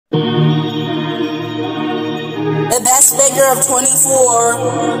the best figure of 24.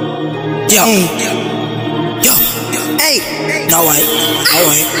 Yo. Yo. Hey. No way.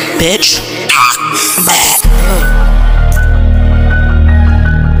 Bitch. I'm back.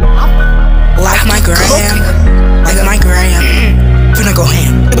 Like my gram. Finna go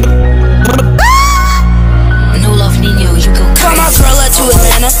ham. No love Nino, you go crazy. Call my girl up to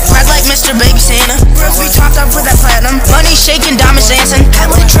Atlanta. Ride like MR.BABY Santa. Girls be topped up with that platinum. Money shaking, diamonds dancing. Cat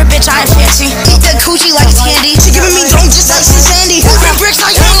with a drip, bitch, I ain't fancy. Eat that coochie like it's candy. She giving me drone just like she's Sandy. Moving bricks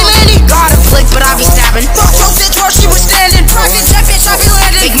like Handy Mandy. Got a flick, but I be stabbing. Fuck your bitch while she was standing. Private jet, bitch, I be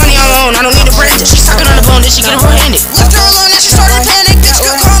landing. Make money on my own, I don't need a brand. She sucking on the bone, then she get it red-handed. Left her alone, and she started panic. Bitch,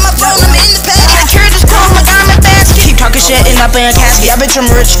 go call my phone, I'm independent. I carry this call like I'm a basket. Keep talking shit, end up in a casket. Yeah, bitch, I'm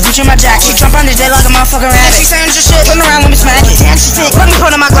rich, Gucci my jacket. She jump on this day like a motherfucking rabbit. She saying just shit, turn around, let me smack it. Damn, she thick, let me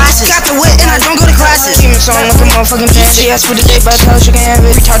put on my glasses. Got the wit, and I don't go to classes. Keep me song like a motherfucking fan. She asked for the date, but I tell her she can have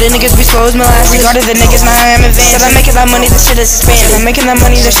it. Retarded niggas be slow as molasses. Regarded the niggas, now I am advanced. Said I'm making that money, this shit is expanded. I'm making that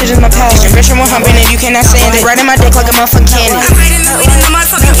money, this shit is my passion. Bitch, I'm humping and you cannot stand it. Riding my dick like a motherfucking cannon. I'm hiding the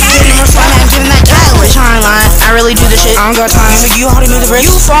motherfucking cannon. I'm giving that challenge. I ain't lying, I really do this shit. I don't got time, but you already knew the risk.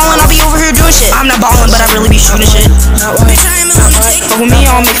 You falling, I'll be over here doing shit. I'm not balling, but I really be shooting shit. Bitch, I am a lunatic. Fuck with me,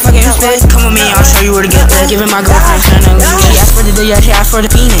 I'll make fucking spit. Come with me, I'll show you where to get lit. Giving my girlfriend she asked for the D, she asked for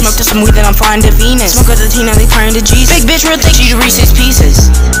the penis. Smoked some weed, then I'm flying to Venus. Smoke with the Tina, they praying to Jesus. Big bitch real thick, she Reese's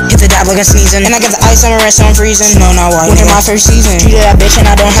Pieces. Hit the dab like a sneezing. And I got the ice on my wrist, so I'm freezing. No, not why. Winter my first season. Treated that bitch and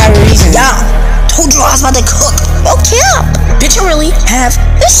I don't have a reason. Yeah, told you I was about to cook. Okay up. Bitch, I really have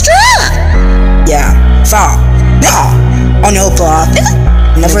this strap. Yeah, fall. Nah, on your block.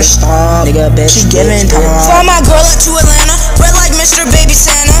 Never stop, nigga, bitch. She giving top. Follow my girl up to Atlanta. Red like MR.BABY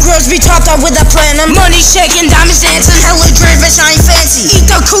Santa. Girls be topped up with that platinum. Money shaking, diamonds dancing. Hella drip, bitch, I ain't fancy.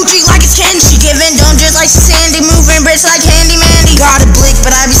 Eat the coochie like it's candy. She giving dumb just like she's Sandy. Moving bricks like Handy Mandy. Got a blick,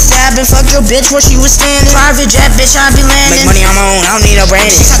 but I be stabbing. Fuck your bitch where she was standing. Private jet, bitch, I be landing. Make money on my own, I don't need no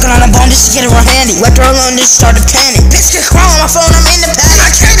branding. She sucking on the bone just to get it red-handed. Left her alone, just started panic. Bitch, just call on my phone, I'm independent. I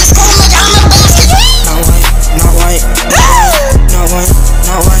carry this phone like I'm a basket.